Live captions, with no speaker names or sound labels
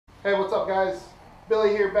Hey, what's up guys?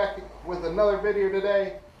 Billy here, back with another video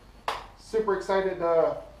today. Super excited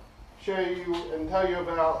to show you and tell you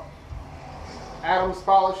about Adams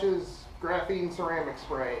Polish's Graphene ceramic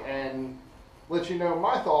spray and let you know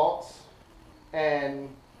my thoughts. And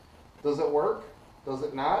does it work? Does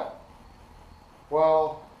it not?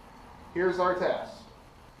 Well, here's our test.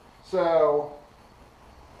 So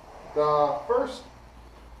the first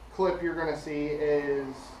clip you're going to see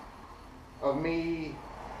is of me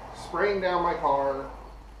spraying down my car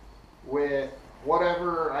with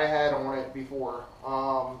whatever I had on it before.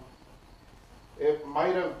 It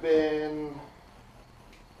might have been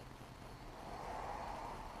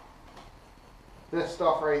this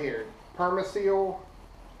stuff right here, Permaseal.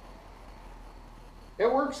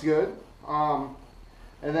 It works good. And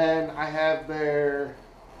then I have their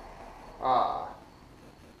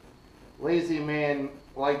Lazy Man,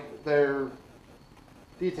 like their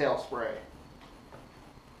detail spray.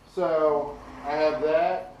 So I have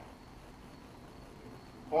that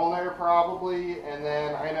on there probably, and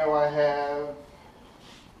then I know I have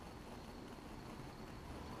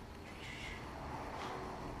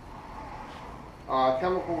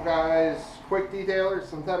Chemical Guys Quick Detailer,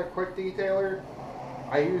 Synthetic Quick Detailer.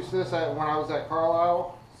 I used this when I was at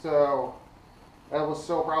Carlisle, so that was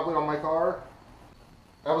still probably on my car.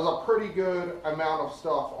 That was a pretty good amount of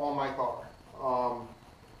stuff on my car.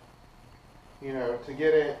 You know, to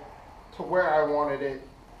get it to where I wanted it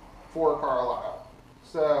for Carlisle.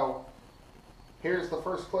 So here's the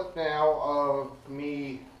first clip now of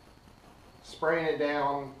me spraying it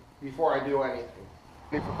down before I do anything.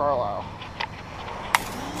 Ready for Carlisle.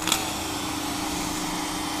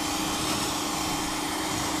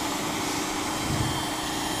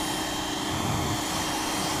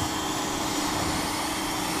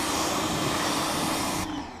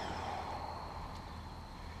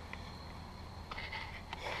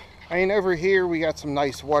 Over here we got some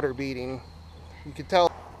nice water beading. You can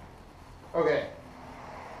tell. Okay,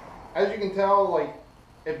 as you can tell, like,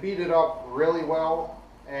 it beaded up really well,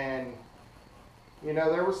 and you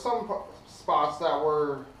know, there were some spots that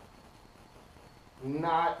were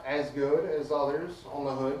not as good as others on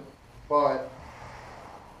the hood, but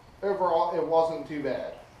overall it wasn't too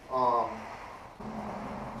bad.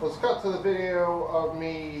 Let's cut to the video of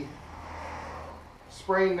me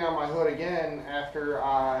spraying down my hood again after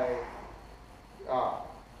I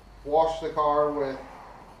washed the car with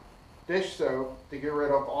dish soap to get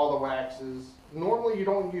rid of all the waxes. Normally you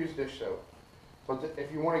don't use dish soap, but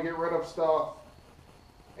if you want to get rid of stuff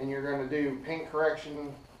and you're going to do paint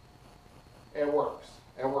correction, it works.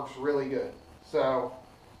 It works really good. So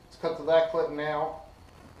let's cut to that clip now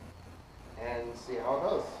and see how it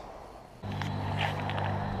does.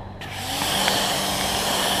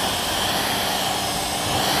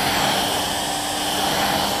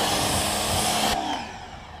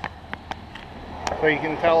 So you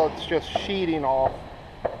can tell it's just sheeting off,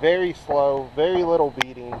 very slow, very little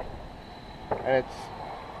beading, and it's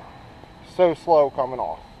so slow coming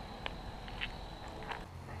off.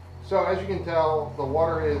 So as you can tell, the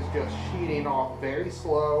water is just sheeting off very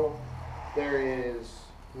slow. There is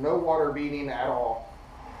no water beading at all.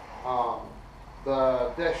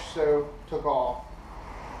 The dish soap took off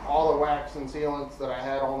all the wax and sealants that I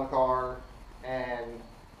had on the car, and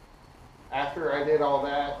after I did all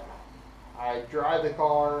that, I dried the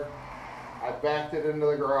car, I backed it into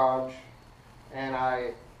the garage, and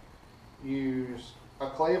I used a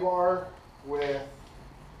clay bar with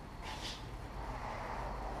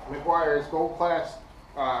McGuire's Gold Class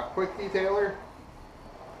Quick Detailer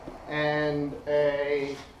and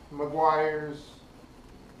a McGuire's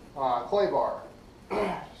clay bar.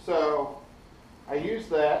 So I used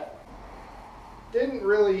that. Didn't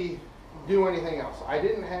really do anything else. I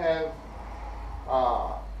didn't have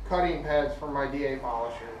cutting pads for my DA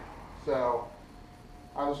polisher, so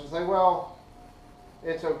I was just like, well,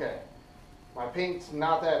 it's okay. My paint's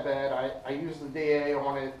not that bad. I used the DA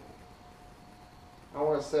on it, I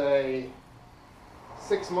want to say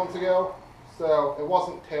 6 months ago, so it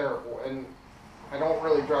wasn't terrible, and I don't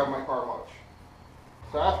really drive my car much.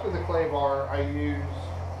 So after the clay bar, I used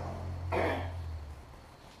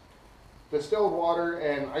distilled water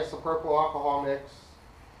and isopropyl alcohol mix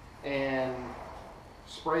and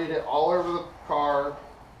sprayed it all over the car,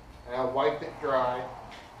 and I wiped it dry.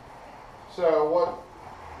 So what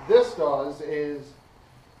this does is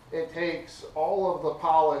it takes all of the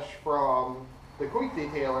polish from the quick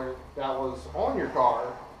detailer that was on your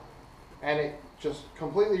car, and it just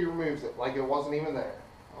completely removes it like it wasn't even there.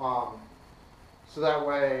 So that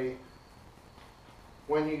way,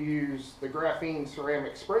 when you use the graphene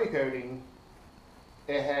ceramic spray coating,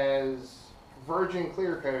 it has virgin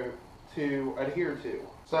clear coat to adhere to.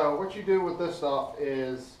 So what you do with this stuff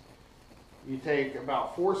is you take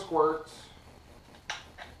about 4 squirts.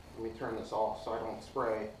 Let me turn this off so I don't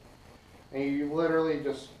spray. And you literally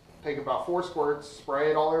just take about 4 squirts,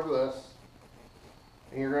 spray it all over this,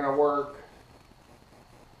 and you're going to work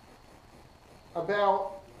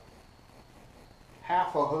about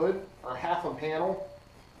half a hood or half a panel.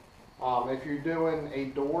 If you're doing a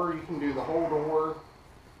door, you can do the whole door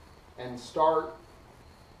and start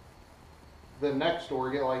the next door,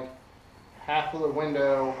 get like half of the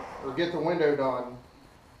window, or get the window done,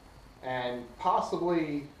 and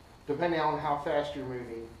possibly, depending on how fast you're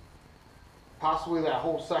moving, possibly that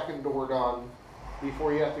whole second door done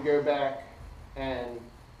before you have to go back and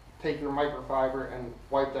take your microfiber and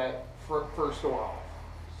wipe that first door off.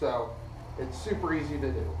 So it's super easy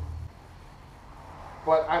to do.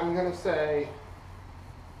 But I'm going to say,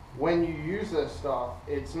 when you use this stuff,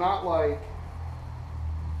 it's not like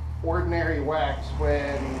ordinary wax.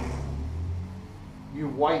 When you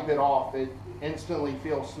wipe it off, it instantly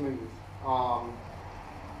feels smooth.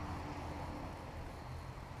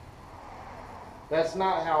 That's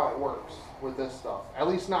not how it works with this stuff, at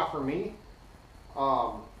least not for me.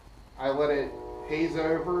 I let it haze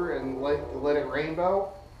over and let it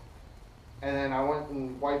rainbow, and then I went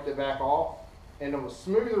and wiped it back off, and it was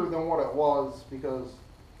smoother than what it was because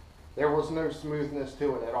there was no smoothness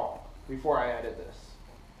to it at all before I added this.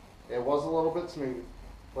 It was a little bit smooth,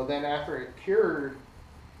 but then after it cured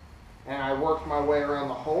and I worked my way around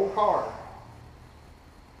the whole car,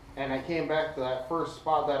 and I came back to that first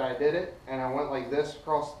spot that I did it, and I went like this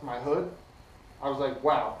across my hood, I was like,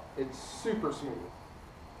 wow, it's super smooth.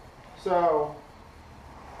 So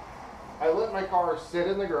I let my car sit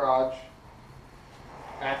in the garage.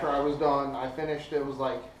 After I was done, I finished, it was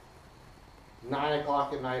like 9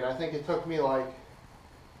 o'clock at night. I think it took me like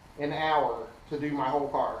an hour to do my whole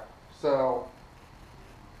car. So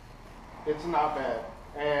it's not bad.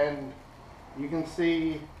 And you can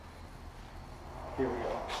see, here we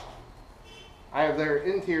go. I have their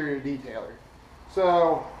interior detailer.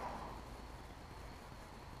 So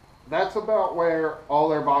that's about where all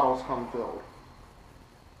their bottles come filled.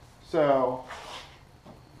 So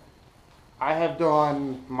I have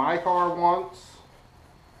done my car once,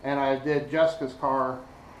 and I did Jessica's car,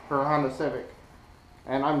 her Honda Civic,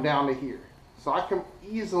 and I'm down to here. So I can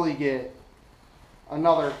easily get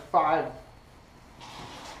another 4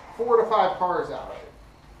 to 5 cars out of it.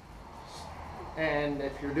 And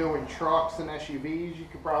if you're doing trucks and SUVs, you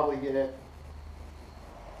could probably get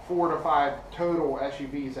 4 to 5 total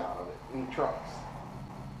SUVs out of it, and trucks.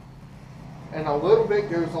 And a little bit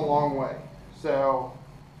goes a long way. So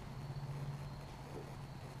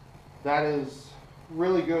that is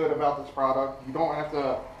really good about this product. You don't have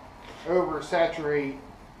to oversaturate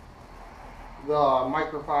the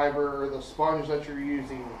microfiber or the sponge that you're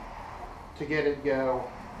using to get it to go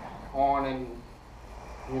on, and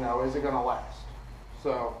you know, is it going to last?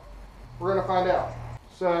 So we're going to find out.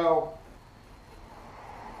 So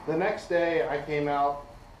the next day I came out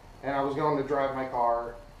and I was going to drive my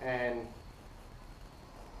car, and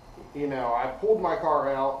you know, I pulled my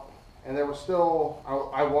car out, and there was still,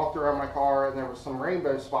 I walked around my car and there was some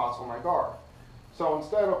rainbow spots on my car. So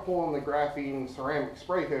instead of pulling the graphene ceramic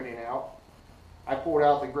spray coating out, I pulled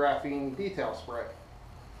out the graphene detail spray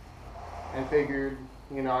and figured,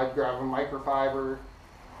 you know, I'd grab a microfiber,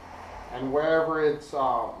 and wherever it's,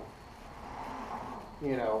 you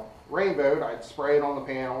know, rainbowed, I'd spray it on the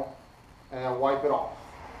panel and then wipe it off.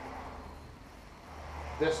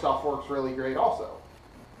 This stuff works really great also.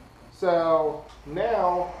 So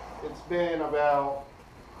now it's been about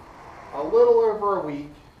a little over a week.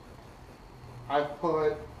 I've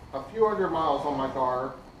put a few hundred miles on my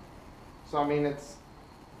car. So I mean, it's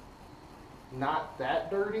not that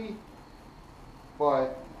dirty,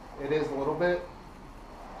 but it is a little bit.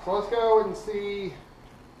 So let's go and see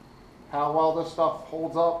how well this stuff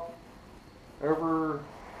holds up over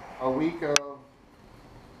a week of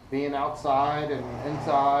being outside and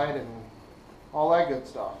inside and all that good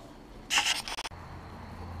stuff.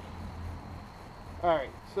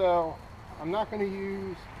 Alright, so I'm not going to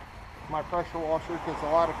use my pressure washer because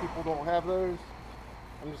a lot of people don't have those.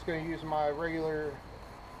 I'm just going to use my regular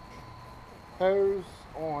hose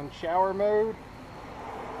on shower mode,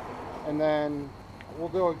 and then we'll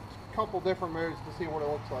do a couple different modes to see what it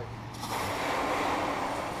looks like.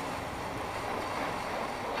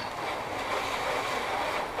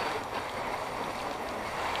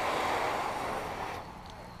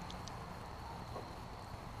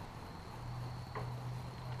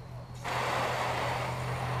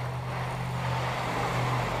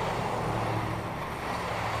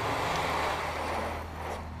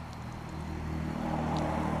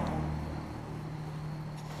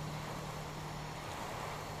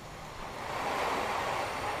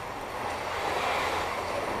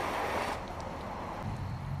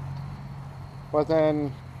 but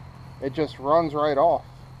then it just runs right off.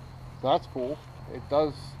 So that's cool. It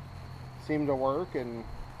does seem to work, and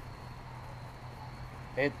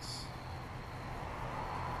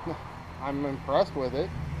I'm impressed with it.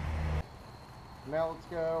 Now let's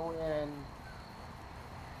go and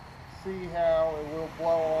see how it will blow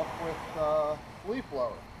off with leaf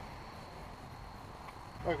blower.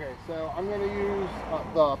 Okay, so I'm going to use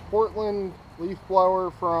the Portland leaf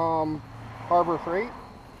blower from Harbor Freight,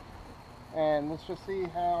 and let's just see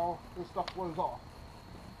how this stuff blows off.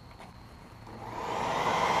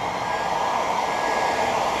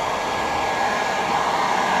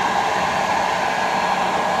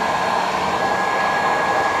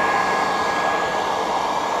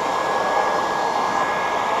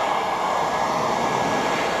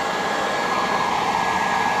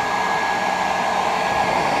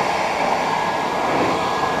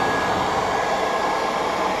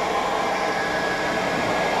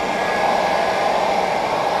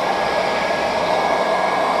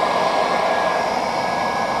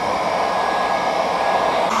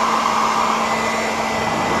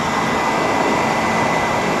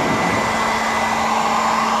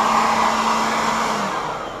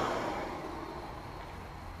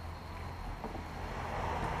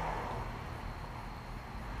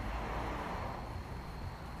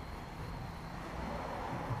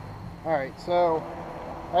 Alright, so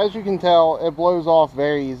as you can tell, it blows off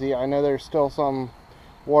very easy. I know there's still some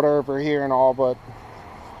water over here and all, but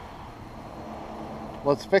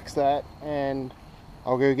let's fix that, and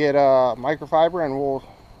I'll go get a microfiber and we'll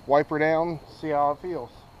wipe her down, see how it feels.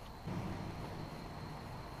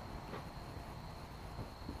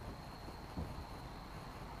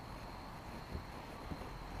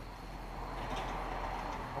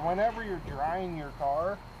 Whenever you're drying your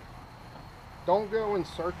car, don't go in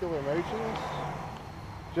circular motions,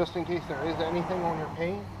 just in case there is anything on your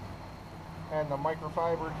paint, and the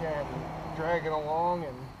microfiber can drag it along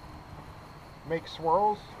and make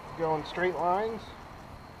swirls. Go in straight lines,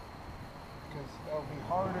 because it'll be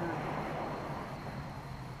harder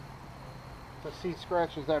to see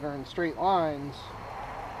scratches that are in straight lines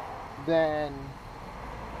than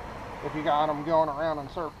if you got them going around in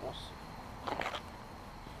circles.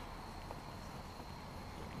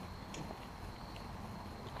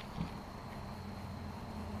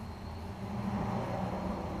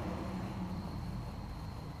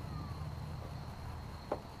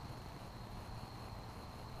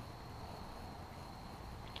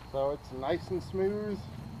 So it's nice and smooth.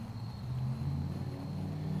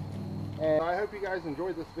 And I hope you guys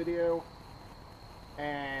enjoyed this video,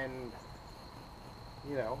 and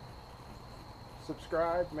you know,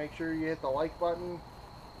 subscribe, make sure you hit the like button,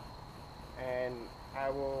 and I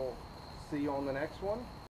will see you on the next one.